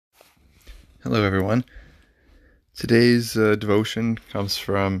Hello, everyone. Today's devotion comes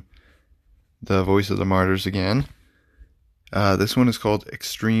from the Voice of the Martyrs again. This one is called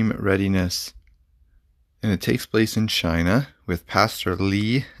Extreme Readiness, and it takes place in China with Pastor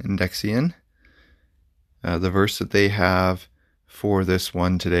Li and Dexian. The verse that they have for this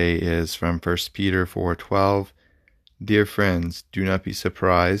one today is from 1 Peter 4:12. Dear friends, do not be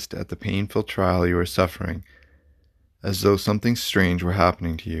surprised at the painful trial you are suffering, as though something strange were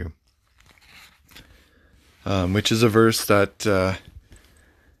happening to you. Which is a verse that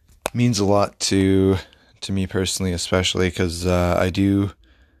means a lot to me personally, especially because I do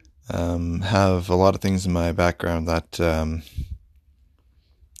have a lot of things in my background that,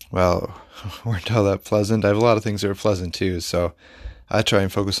 weren't all that pleasant. I have a lot of things that are pleasant too, so I try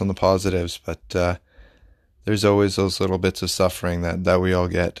and focus on the positives, but there's always those little bits of suffering that we all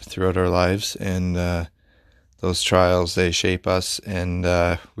get throughout our lives, and those trials, they shape us, and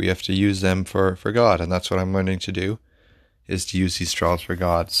we have to use them for God, and that's what I'm learning to do, is to use these trials for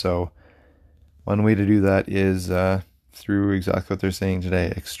God. So one way to do that is through exactly what they're saying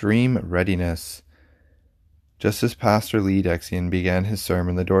today, extreme readiness. Just as Pastor Li Dexian began his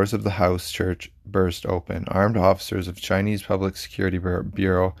sermon, the doors of the house church burst open. Armed officers of Chinese Public Security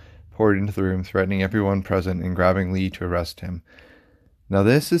Bureau poured into the room, threatening everyone present and grabbing Li to arrest him. Now,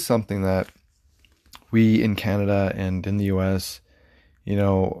 this is something that we in Canada and in the US,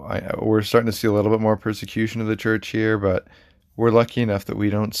 we're starting to see a little bit more persecution of the church here, but we're lucky enough that we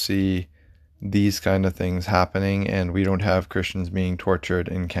don't see these kind of things happening, and we don't have Christians being tortured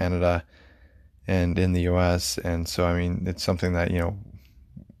in Canada and in the US. And so, it's something that,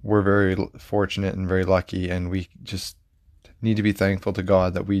 we're very fortunate and very lucky, and we just need to be thankful to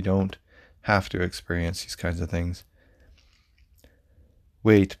God that we don't have to experience these kinds of things.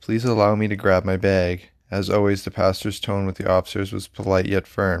 Wait, please allow me to grab my bag. As always, the pastor's tone with the officers was polite yet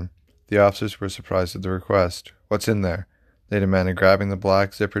firm. The officers were surprised at the request. What's in there? They demanded, grabbing the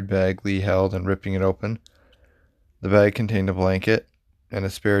black zippered bag Li held and ripping it open. The bag contained a blanket and a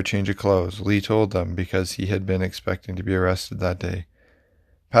spare change of clothes. Li told them because he had been expecting to be arrested that day.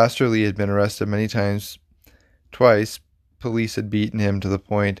 Pastor Li had been arrested many times. Twice, police had beaten him to the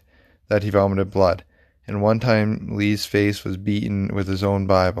point that he vomited blood, and one time Li's face was beaten with his own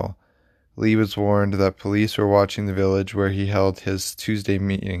Bible. Li was warned that police were watching the village where he held his Tuesday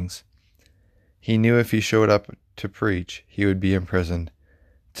meetings. He knew if he showed up to preach, he would be imprisoned.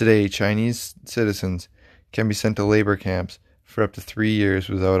 Today, Chinese citizens can be sent to labor camps for up to 3 years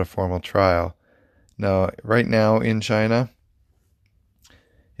without a formal trial. Now, right now in China,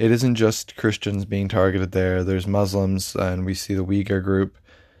 it isn't just Christians being targeted there. There's Muslims, and we see the Uyghur group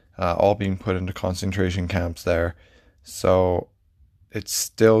all being put into concentration camps there. So it's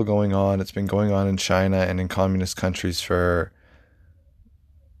still going on. It's been going on in China and in communist countries for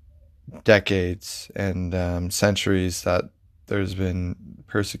decades and centuries, that there's been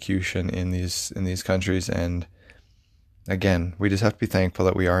persecution in these countries. And again, we just have to be thankful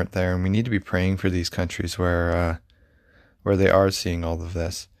that we aren't there, and we need to be praying for these countries where they are seeing all of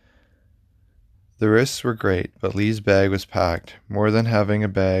this. The risks were great, but Li's bag was packed. More than having a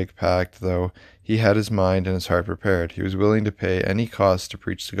bag packed, though, he had his mind and his heart prepared. He was willing to pay any cost to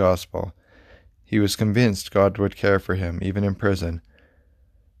preach the gospel. He was convinced God would care for him, even in prison.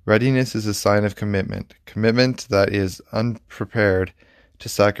 Readiness is a sign of commitment. Commitment that is unprepared to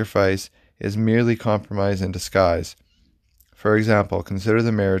sacrifice is merely compromise in disguise. For example, consider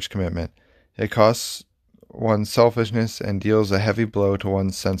the marriage commitment. It costs one's selfishness and deals a heavy blow to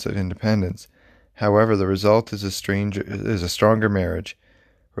one's sense of independence. However, the result is a stronger marriage.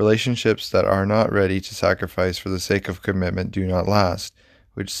 Relationships that are not ready to sacrifice for the sake of commitment do not last,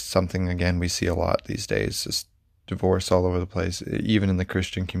 which is something, again, we see a lot these days. Just divorce all over the place, even in the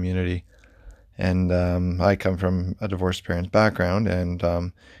Christian community. And I come from a divorced parents background, and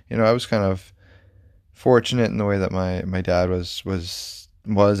I was kind of fortunate in the way that my dad was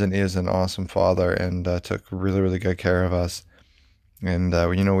and is an awesome father, and took really, really good care of us. And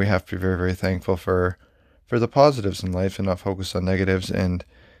we have to be very, very thankful for the positives in life and not focus on negatives. And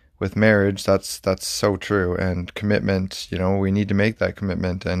with marriage, that's so true. And commitment, we need to make that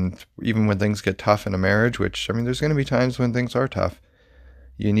commitment. And even when things get tough in a marriage, which, there's going to be times when things are tough,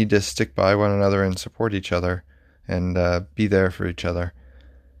 you need to stick by one another and support each other and be there for each other.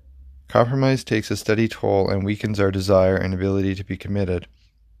 Compromise takes a steady toll and weakens our desire and ability to be committed.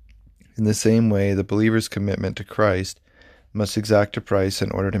 In the same way, the believer's commitment to Christ must exact a price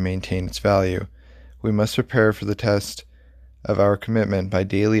in order to maintain its value. We must prepare for the test of our commitment by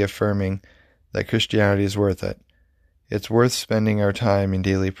daily affirming that Christianity is worth it. It's worth spending our time in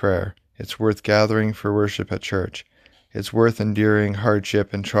daily prayer. It's worth gathering for worship at church. It's worth enduring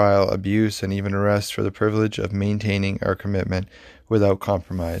hardship and trial, abuse, and even arrest for the privilege of maintaining our commitment without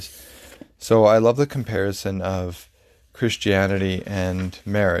compromise. So I love the comparison of Christianity and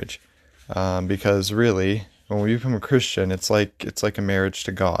marriage, because really, when we become a Christian, it's like a marriage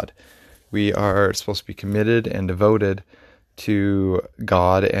to God. We are supposed to be committed and devoted to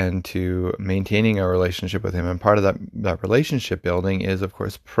God and to maintaining our relationship with Him. And part of that relationship building is, of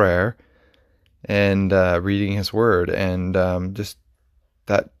course, prayer and reading His Word, and just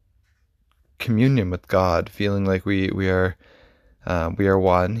that communion with God, feeling like we are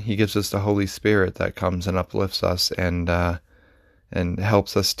one. He gives us the Holy Spirit that comes and uplifts us and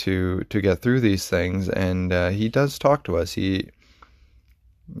helps us to get through these things. And He does talk to us.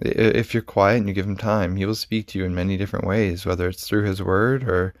 If you're quiet and you give Him time, He will speak to you in many different ways, whether it's through His Word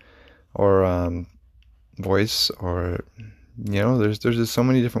or voice, or there's just so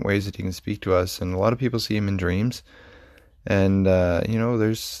many different ways that He can speak to us. And a lot of people see Him in dreams, and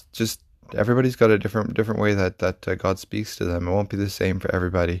there's just everybody's got a different way that God speaks to them. It won't be the same for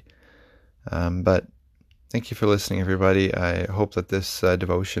everybody. But thank you for listening, everybody. I hope that this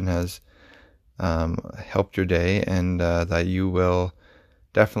devotion has helped your day, and that you will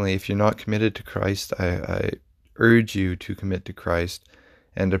definitely, if you're not committed to Christ, I urge you to commit to Christ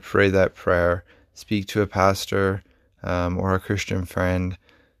and to pray that prayer. Speak to a pastor or a Christian friend,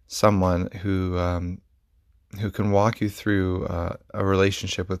 someone who can walk you through a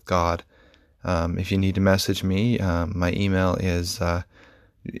relationship with God. If you need to message me, my email is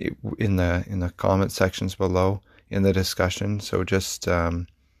in the comment sections below in the discussion. So just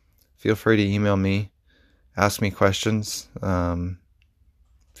feel free to email me, ask me questions.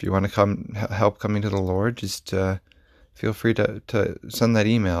 If you want to help coming to the Lord, just feel free to send that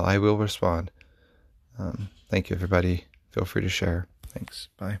email. I will respond. Thank you, everybody. Feel free to share. Thanks.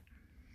 Bye.